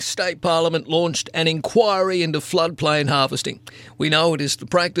State Parliament launched an inquiry into floodplain harvesting. We know it is the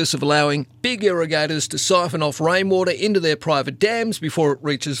practice of allowing big irrigators to siphon off rainwater into their private dams before it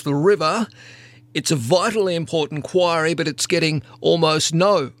reaches the river. It's a vitally important inquiry, but it's getting almost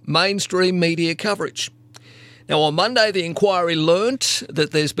no mainstream media coverage. Now, on Monday, the inquiry learnt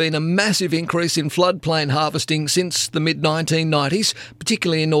that there's been a massive increase in floodplain harvesting since the mid-1990s,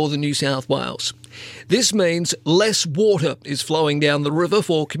 particularly in northern New South Wales. This means less water is flowing down the river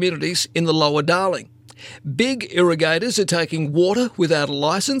for communities in the lower Darling. Big irrigators are taking water without a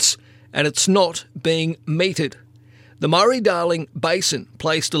licence, and it's not being metered. The Murray-Darling Basin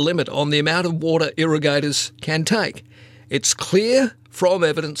placed a limit on the amount of water irrigators can take. It's clear from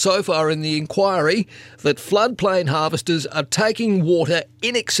evidence so far in the inquiry that floodplain harvesters are taking water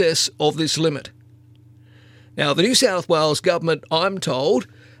in excess of this limit. Now, the New South Wales government, I'm told,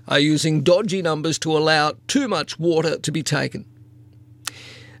 are using dodgy numbers to allow too much water to be taken.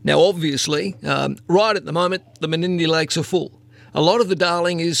 Now, obviously, right at the moment, the Menindee Lakes are full. A lot of the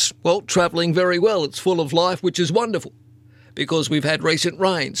Darling is, travelling very well. It's full of life, which is wonderful, because we've had recent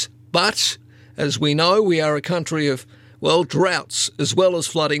rains. But, as we know, we are a country of droughts as well as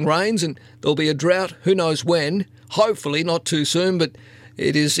flooding rains, and there'll be a drought who knows when, hopefully not too soon, but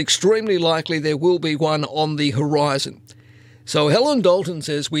it is extremely likely there will be one on the horizon. So Helen Dalton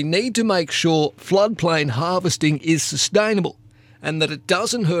says we need to make sure floodplain harvesting is sustainable and that it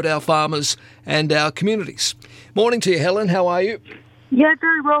doesn't hurt our farmers and our communities. Morning to you, Helen. How are you? Yeah,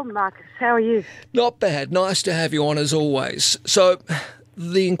 very well, Marcus. How are you? Not bad. Nice to have you on as always. So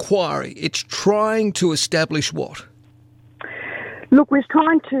the inquiry, it's trying to establish what? Look, we're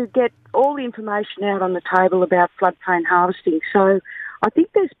trying to get all the information out on the table about floodplain harvesting. So I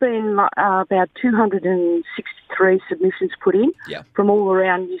think there's been about 263 submissions put in from all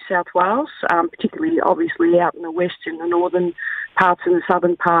around New South Wales, particularly obviously out in the west and the northern parts and the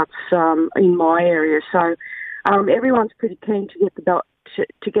southern parts in my area. So everyone's pretty keen to get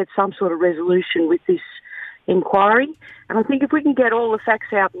to get some sort of resolution with this inquiry. And I think if we can get all the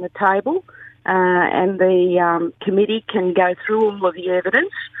facts out on the table, and the committee can go through all of the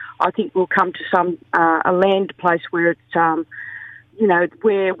evidence, I think we'll come to a land place where it's,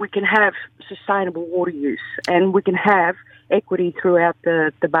 where we can have sustainable water use and we can have equity throughout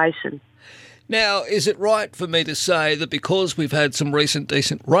the basin. Now, is it right for me to say that because we've had some recent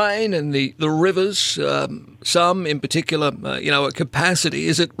decent rain and the rivers, some in particular, at capacity,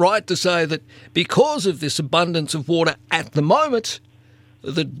 is it right to say that because of this abundance of water at the moment,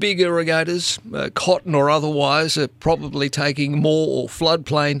 that big irrigators, cotton or otherwise, are probably taking more or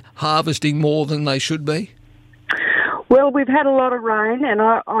floodplain harvesting more than they should be? Well, we've had a lot of rain, and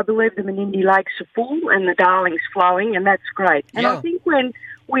I believe the Menindee Lakes are full and the Darling's flowing, and that's great. And I think when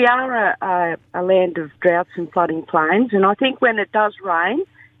we are a land of droughts and flooding plains, and I think when it does rain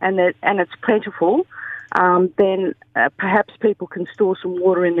and it's plentiful, then perhaps people can store some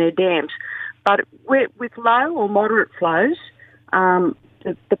water in their dams. But with low or moderate flows,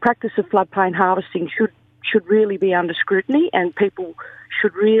 the practice of floodplain harvesting should really be under scrutiny, and people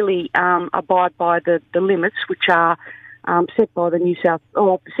should really abide by the limits which are set by the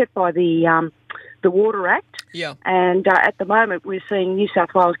Water Act. Yeah. And at the moment, we're seeing New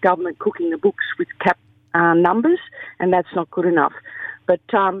South Wales government cooking the books with cap numbers, and that's not good enough. But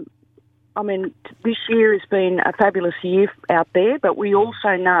this year has been a fabulous year out there, but we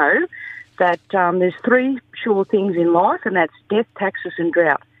also know that there's three sure things in life, and that's death, taxes and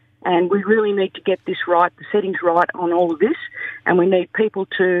drought. And we really need to get this right, the settings right on all of this, and we need people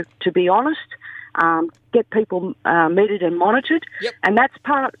to be honest, get people meted and monitored. Yep. And that's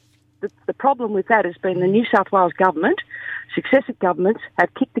the problem with that has been the New South Wales government, successive governments,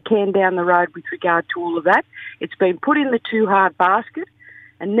 have kicked the can down the road with regard to all of that. It's been put in the too hard basket,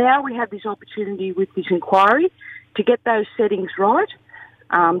 and now we have this opportunity with this inquiry to get those settings right,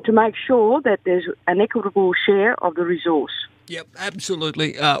 to make sure that there's an equitable share of the resource. Yep,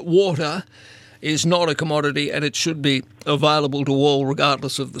 absolutely. Water is not a commodity, and it should be available to all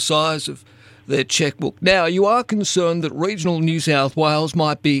regardless of the size of their chequebook. Now, you are concerned that regional New South Wales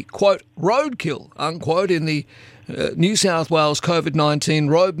might be, quote, roadkill, unquote, in the New South Wales COVID-19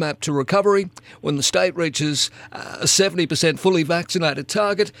 roadmap to recovery when the state reaches a 70% fully vaccinated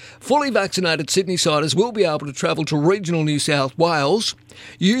target. Fully vaccinated Sydney-siders will be able to travel to regional New South Wales.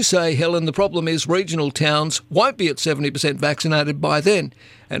 You say, Helen, the problem is regional towns won't be at 70% vaccinated by then,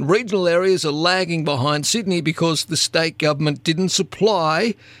 and regional areas are lagging behind Sydney because the state government didn't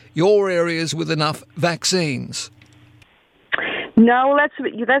supply your areas with enough vaccines. No, well,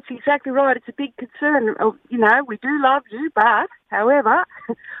 that's exactly right. It's a big concern. We do love you, but, however,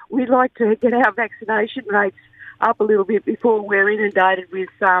 we'd like to get our vaccination rates up a little bit before we're inundated with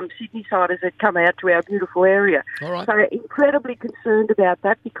Sydney-siders that come out to our beautiful area. All right. So incredibly concerned about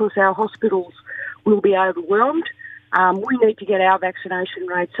that because our hospitals will be overwhelmed. We need to get our vaccination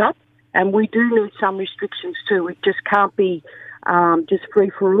rates up, and we do need some restrictions too. It just can't be just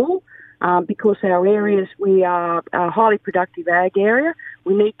free for all. Because our areas, we are a highly productive ag area.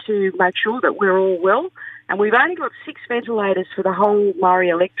 We need to make sure that we're all well. And we've only got 6 ventilators for the whole Murray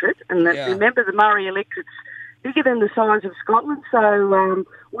electorate. And remember, the Murray electorate's bigger than the size of Scotland. So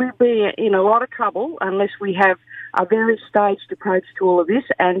we'll be in a lot of trouble unless we have a very staged approach to all of this.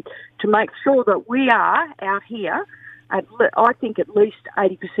 And to make sure that we are out here, I think at least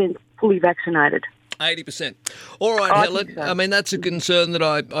 80% fully vaccinated. 80%. All right, Helen. So. I mean, that's a concern that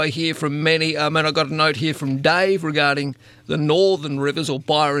I hear from many. I mean, I got a note here from Dave regarding the Northern Rivers or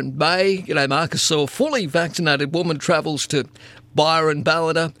Byron Bay. G'day, Marcus. So a fully vaccinated woman travels to Byron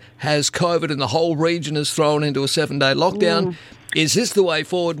Ballina, has COVID, and the whole region is thrown into a 7-day lockdown. Is this the way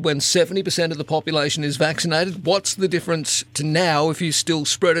forward when 70% of the population is vaccinated? What's the difference to now if you still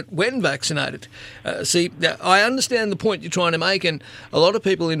spread it when vaccinated? See, I understand the point you're trying to make, and a lot of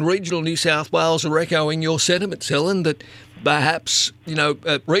people in regional New South Wales are echoing your sentiments, Helen, that perhaps,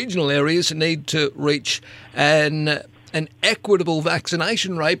 regional areas need to reach an equitable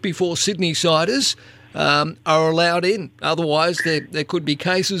vaccination rate before Sydney-siders are allowed in. Otherwise, there could be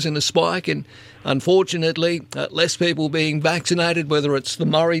cases and a spike, and unfortunately, less people being vaccinated, whether it's the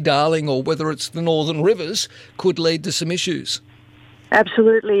Murray-Darling or whether it's the Northern Rivers, could lead to some issues.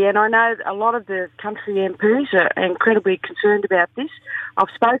 Absolutely, and I know a lot of the country MPs are incredibly concerned about this.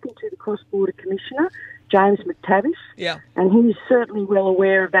 I've spoken to the Cross-Border Commissioner, James McTavish, and he's certainly well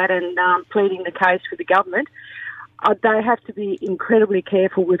aware of that and pleading the case for the government. They have to be incredibly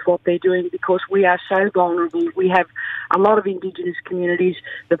careful with what they're doing because we are so vulnerable. We have a lot of Indigenous communities.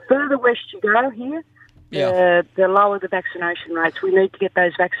 The further west you go here, the lower the vaccination rates. We need to get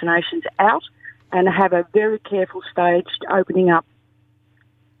those vaccinations out and have a very careful staged opening up.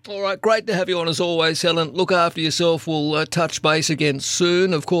 All right, great to have you on as always, Helen. Look after yourself. We'll touch base again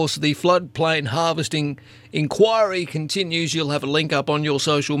soon. Of course, the floodplain harvesting inquiry continues. You'll have a link up on your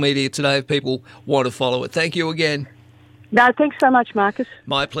social media today if people want to follow it. Thank you again. No, thanks so much, Marcus.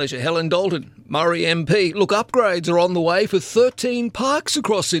 My pleasure. Helen Dalton, Murray MP. Look, upgrades are on the way for 13 parks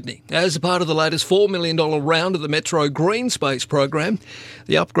across Sydney as a part of the latest $4 million round of the Metro Green Space program.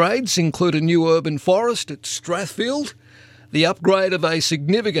 The upgrades include a new urban forest at Strathfield, the upgrade of a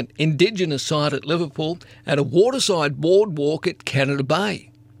significant Indigenous site at Liverpool, and a waterside boardwalk at Canada Bay.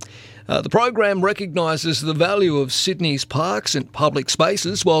 The program recognises the value of Sydney's parks and public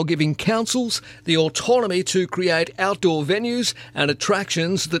spaces while giving councils the autonomy to create outdoor venues and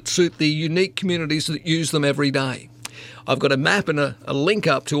attractions that suit the unique communities that use them every day. I've got a map and a link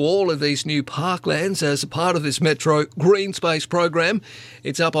up to all of these new parklands as a part of this Metro Green Space program.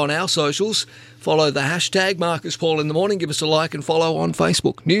 It's up on our socials. Follow the hashtag Marcus Paul in the Morning. Give us a like and follow on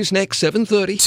Facebook. News next, 7:30.